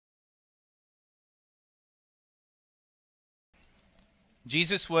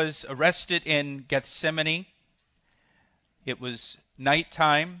Jesus was arrested in Gethsemane. It was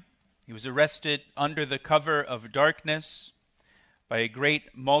nighttime. He was arrested under the cover of darkness by a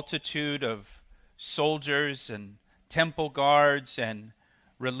great multitude of soldiers and temple guards and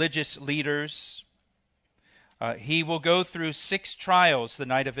religious leaders. He will go through 6 trials the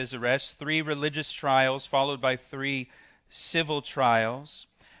night of his arrest, 3 religious trials followed by 3 civil trials.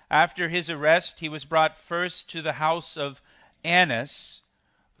 After his arrest, he was brought first to the house of Annas,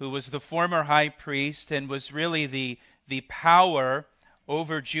 who was the former high priest and was really the power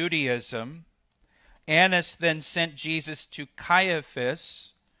over Judaism. Annas then sent Jesus to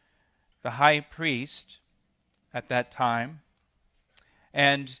Caiaphas, the high priest at that time,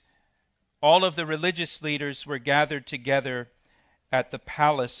 and all of the religious leaders were gathered together at the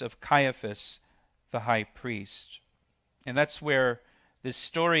palace of Caiaphas, the high priest. And that's where this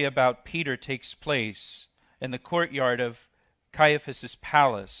story about Peter takes place, in the courtyard of Caiaphas'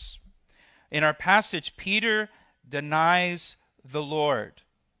 palace. In our passage, Peter denies the Lord.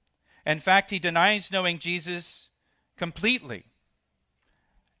 In fact, he denies knowing Jesus completely,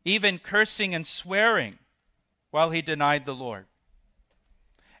 even cursing and swearing while he denied the Lord.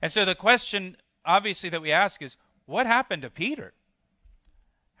 And so the question, obviously, that we ask is, what happened to Peter?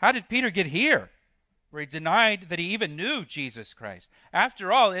 How did Peter get here, where he denied that he even knew Jesus Christ?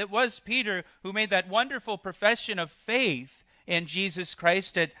 After all, it was Peter who made that wonderful profession of faith in Jesus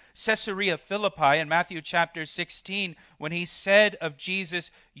Christ at Caesarea Philippi in Matthew chapter 16, when he said of Jesus,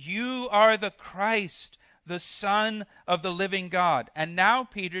 "You are the Christ, the Son of the living God." And now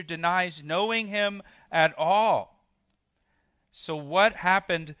Peter denies knowing him at all. So what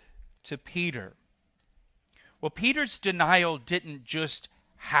happened to Peter? Well, Peter's denial didn't just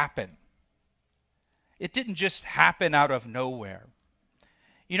happen. It didn't just happen out of nowhere.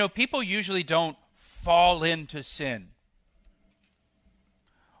 You know, people usually don't fall into sin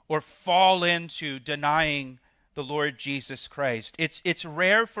or fall into denying the Lord Jesus Christ. It's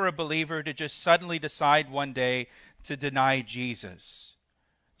rare for a believer to just suddenly decide one day to deny Jesus.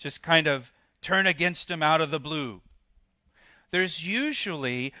 Just kind of turn against him out of the blue. There's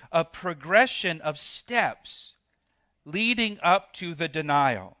usually a progression of steps leading up to the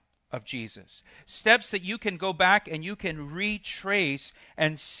denial of Jesus. Steps that you can go back and you can retrace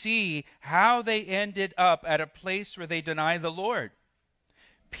and see how they ended up at a place where they deny the Lord.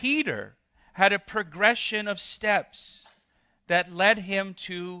 Peter had a progression of steps that led him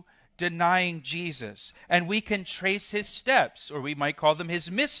to denying Jesus. And we can trace his steps, or we might call them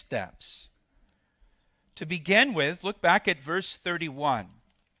his missteps. To begin with, look back at verse 31.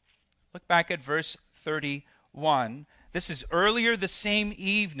 Look back at verse 31. This is earlier the same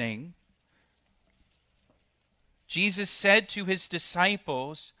evening. Jesus said to his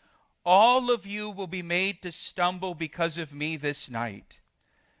disciples, "All of you will be made to stumble because of me this night.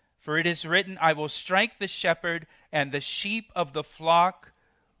 For it is written, I will strike the shepherd, and the sheep of the flock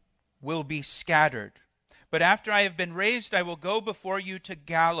will be scattered. But after I have been raised, I will go before you to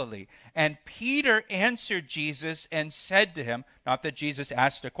Galilee." And Peter answered Jesus and said to him, not that Jesus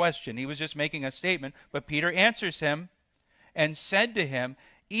asked a question, he was just making a statement, but Peter answers him and said to him,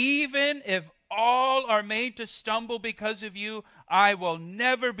 "Even if all are made to stumble because of you, I will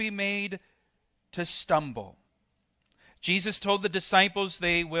never be made to stumble." Jesus told the disciples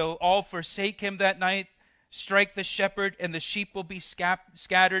they will all forsake him that night, strike the shepherd, and the sheep will be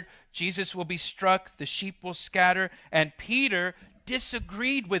scattered. Jesus will be struck, the sheep will scatter. And Peter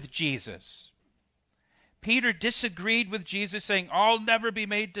disagreed with Jesus. Peter disagreed with Jesus, saying, "I'll never be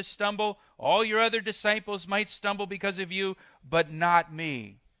made to stumble. All your other disciples might stumble because of you, but not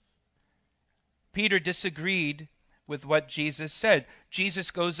me." Peter disagreed with what Jesus said. Jesus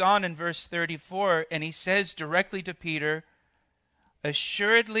goes on in verse 34, and he says directly to Peter,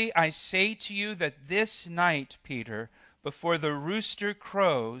 "Assuredly I say to you that this night, Peter, before the rooster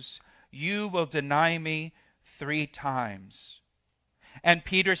crows, you will deny me 3 times. And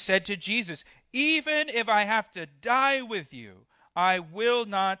Peter said to Jesus, "Even if I have to die with you, I will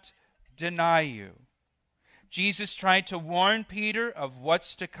not deny you." Jesus tried to warn Peter of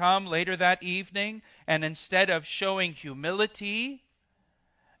what's to come later that evening, and instead of showing humility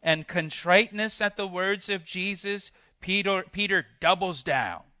and contriteness at the words of Jesus, Peter doubles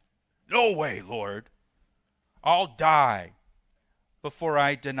down. "No way, Lord. I'll die before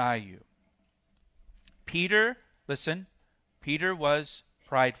I deny you." Peter, listen, Peter was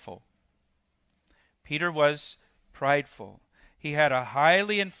prideful. Peter was prideful. He had a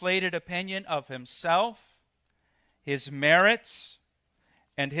highly inflated opinion of himself, his merits,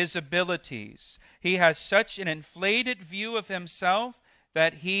 and his abilities. He has such an inflated view of himself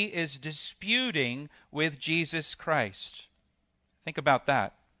that he is disputing with Jesus Christ. Think about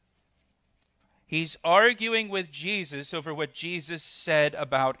that. He's arguing with Jesus over what Jesus said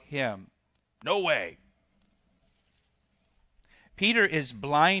about him. No way. Peter is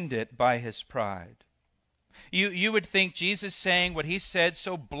blinded by his pride. You would think Jesus saying what he said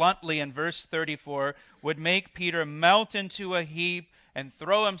so bluntly in verse 34 would make Peter melt into a heap and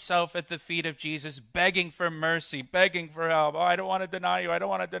throw himself at the feet of Jesus, begging for mercy, begging for help. Oh, I don't want to deny you. I don't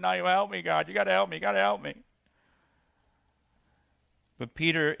want to deny you. Help me, God. You got to help me. You got to help me. But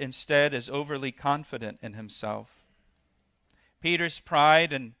Peter instead is overly confident in himself. Peter's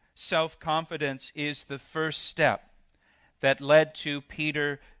pride and self-confidence is the first step that led to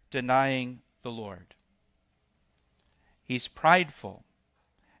Peter denying the Lord. He's prideful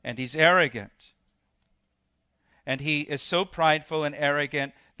and he's arrogant. And he is so prideful and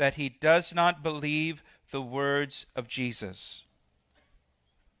arrogant that he does not believe the words of Jesus.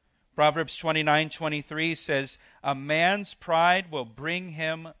 Proverbs 29:23 says, "A man's pride will bring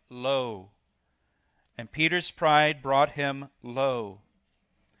him low." And Peter's pride brought him low.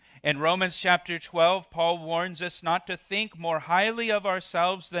 In Romans chapter 12, Paul warns us not to think more highly of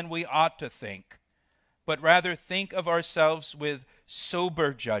ourselves than we ought to think, but rather think of ourselves with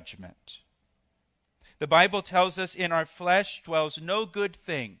sober judgment. The Bible tells us in our flesh dwells no good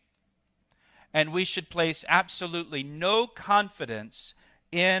thing, and we should place absolutely no confidence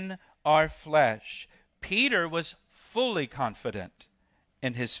in our flesh. Peter was fully confident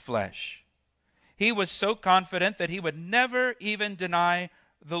in his flesh. He was so confident that he would never even deny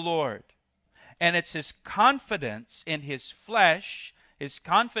the Lord. And it's his confidence in his flesh, his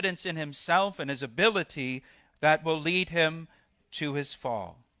confidence in himself and his ability that will lead him to his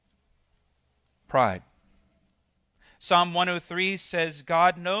fall. Pride. Psalm 103 says,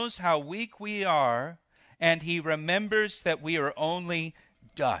 God knows how weak we are, and he remembers that we are only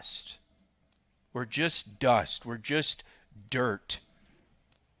dust. We're just dust. We're just dirt.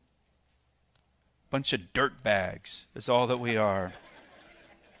 Bunch of dirt bags is all that we are.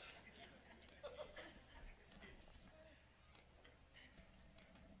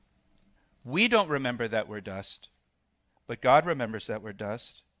 We don't remember that we're dust, but God remembers that we're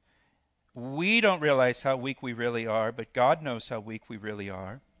dust. We don't realize how weak we really are, but God knows how weak we really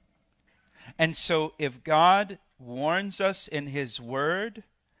are. And so if God warns us in his word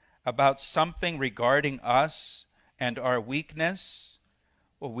about something regarding us and our weakness,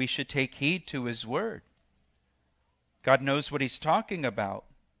 well, we should take heed to his word. God knows what he's talking about.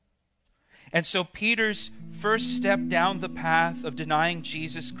 And so Peter's first step down the path of denying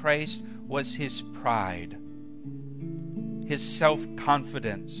Jesus Christ was his pride, his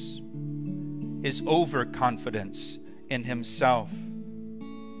self-confidence, his overconfidence in himself.